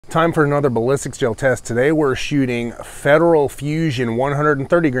Time for another ballistics gel test. Today we're shooting Federal Fusion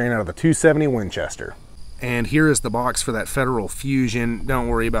 130 grain out of the 270 Winchester. And here is the box for that Federal Fusion. Don't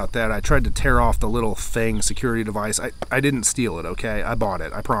worry about that. I tried to tear off the little thing, security device. I didn't steal it, okay? I bought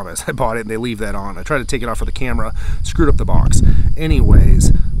it, I promise. I bought it and they leave that on. I tried to take it off of the camera, screwed up the box.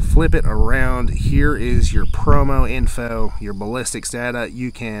 Anyways, flip it around. Here is your promo info, your ballistics data.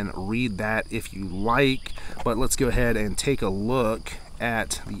 You can read that if you like, but let's go ahead and take a look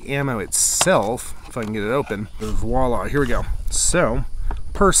at the ammo itself, if I can get it open. Voila, here we go. So,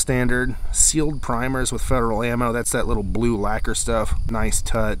 per standard, sealed primers with Federal ammo. That's that little blue lacquer stuff. Nice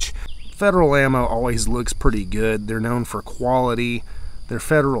touch. Federal ammo always looks pretty good. They're known for quality. Their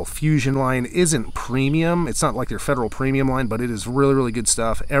Federal Fusion line isn't premium. It's not like their Federal premium line, but it is really, really good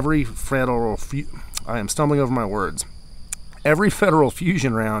stuff. Every Federal, I am stumbling over my words. Every Federal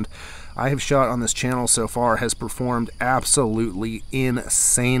Fusion round I have shot on this channel so far has performed absolutely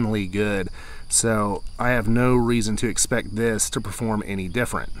insanely good. So I have no reason to expect this to perform any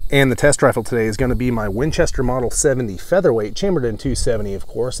different. And the test rifle today is going to be my Winchester Model 70 Featherweight, chambered in 270 of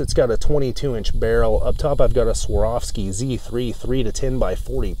course. It's got a 22-inch barrel. Up top I've got a Swarovski Z3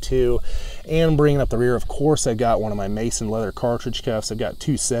 3-10x42. And bringing up the rear, of course, I've got one of my Mason leather cartridge cuffs. I've got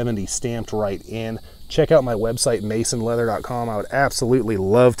 270 stamped right in. Check out my website, masonleather.com. I would absolutely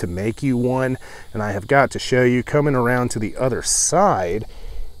love to make you one. And I have got to show you, coming around to the other side,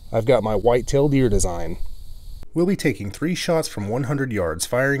 I've got my whitetail deer design. We'll be taking 3 shots from 100 yards,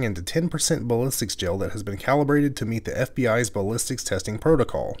 firing into 10% ballistics gel that has been calibrated to meet the FBI's ballistics testing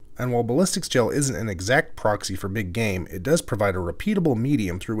protocol. And while ballistics gel isn't an exact proxy for big game, it does provide a repeatable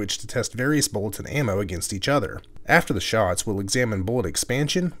medium through which to test various bullets and ammo against each other. After the shots, we'll examine bullet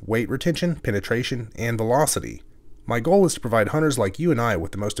expansion, weight retention, penetration, and velocity. My goal is to provide hunters like you and I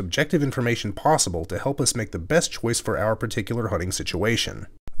with the most objective information possible to help us make the best choice for our particular hunting situation.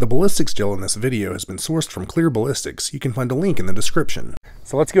 The ballistics gel in this video has been sourced from Clear Ballistics. You can find a link in the description.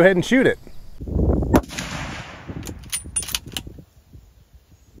 So let's go ahead and shoot it.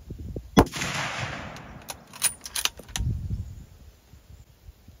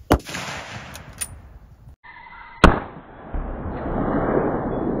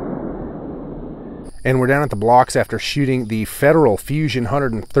 And we're down at the blocks after shooting the Federal Fusion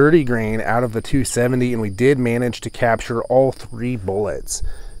 130 grain out of the 270, and we did manage to capture all 3 bullets.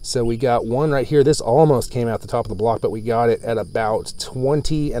 So we got one right here. This almost came out the top of the block, but we got it at about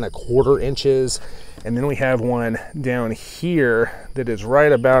 20¼ inches. And then we have one down here that is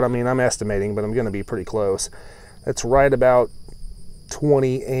right about, I mean, I'm estimating, but I'm gonna be pretty close. That's right about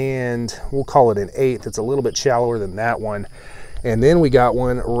 20, and we'll call it an 1/8. It's a little bit shallower than that one. And then we got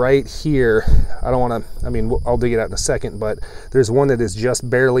one right here. I don't want to, I mean, I'll dig it out in a second, but there's one that is just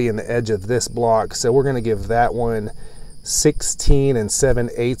barely in the edge of this block. So we're going to give that one 16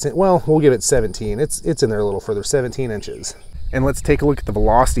 7/8. Well, we'll give it 17. It's in there a little further, 17 inches. And let's take a look at the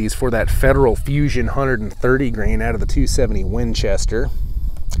velocities for that Federal Fusion 130 grain out of the 270 Winchester.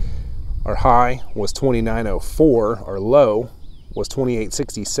 Our high was 2904, our low was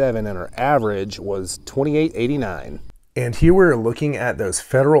 2867, and our average was 2889. And here we're looking at those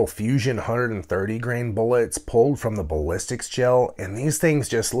Federal Fusion 130 grain bullets pulled from the ballistics gel, and these things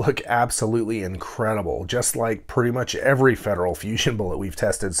just look absolutely incredible, just like pretty much every Federal Fusion bullet we've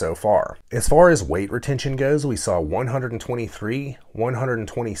tested so far. As far as weight retention goes, we saw 123,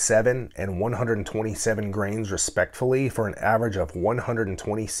 127, and 127 grains respectively for an average of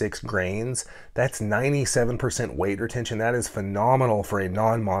 126 grains. That's 97% weight retention. That is phenomenal for a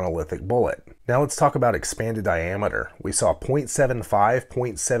non-monolithic bullet. Now let's talk about expanded diameter. We saw 0.75,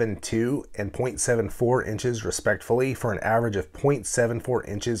 0.72, and 0.74 inches respectively for an average of 0.74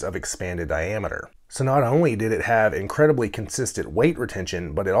 inches of expanded diameter. So not only did it have incredibly consistent weight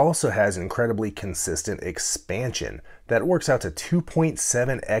retention, but it also has incredibly consistent expansion. That works out to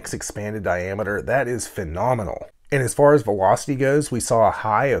 2.7x expanded diameter. That is phenomenal. And as far as velocity goes, we saw a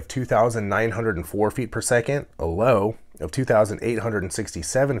high of 2,904 feet per second, a low of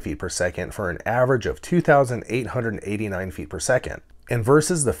 2,867 feet per second for an average of 2,889 feet per second. And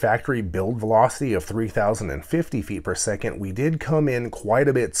versus the factory build velocity of 3,050 feet per second, we did come in quite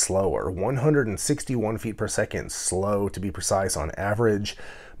a bit slower, 161 feet per second slow to be precise on average.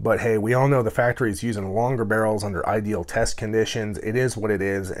 But hey, we all know the factory is using longer barrels under ideal test conditions. It is what it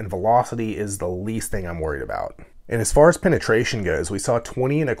is, and velocity is the least thing I'm worried about. And as far as penetration goes, we saw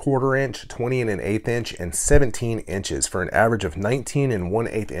 20 1/4 inch, 20 1/8 inch, and 17 inches for an average of 19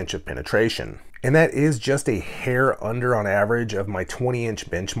 1/8 inch of penetration. And that is just a hair under on average of my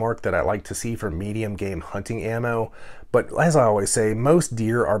 20-inch benchmark that I like to see for medium game hunting ammo. But as I always say, most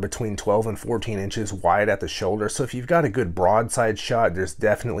deer are between 12 and 14 inches wide at the shoulder, so if you've got a good broadside shot, there's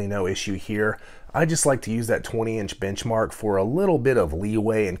definitely no issue here. I just like to use that 20-inch benchmark for a little bit of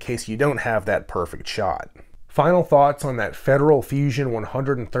leeway in case you don't have that perfect shot. Final thoughts on that Federal Fusion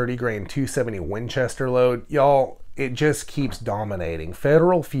 130 grain 270 Winchester load. Y'all, it just keeps dominating.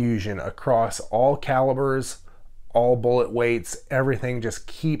 Federal Fusion across all calibers, all bullet weights, everything just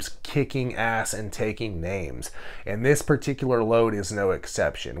keeps kicking ass and taking names. And this particular load is no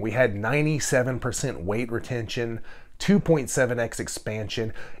exception. We had 97% weight retention, 2.7x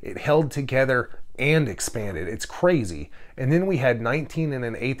expansion. It held together and expanded. It's crazy. And then we had 19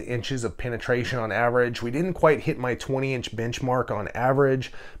 1/8 inches of penetration on average. We didn't quite hit my 20-inch benchmark on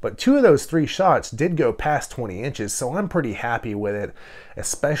average, but 2 of those 3 shots did go past 20 inches, so I'm pretty happy with it,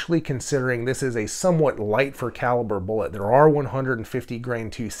 especially considering this is a somewhat light for caliber bullet. There are 150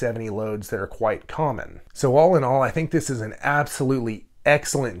 grain 270 loads that are quite common. So all in all, I think this is an absolutely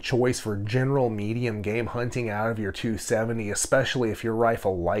excellent choice for general medium game hunting out of your 270, especially if your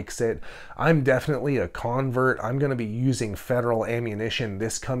rifle likes it. I'm definitely a convert. I'm going to be using Federal ammunition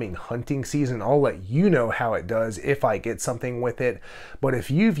this coming hunting season. I'll let you know how it does if I get something with it. But if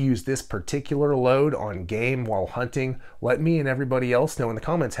you've used this particular load on game while hunting, let me and everybody else know in the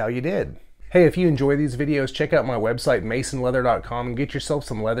comments how you did. Hey, if you enjoy these videos, check out my website, masonleather.com, and get yourself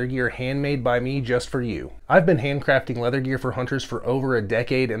some leather gear handmade by me just for you. I've been handcrafting leather gear for hunters for over a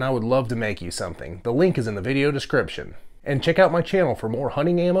decade, and I would love to make you something. The link is in the video description. And check out my channel for more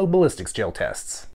hunting ammo ballistics gel tests.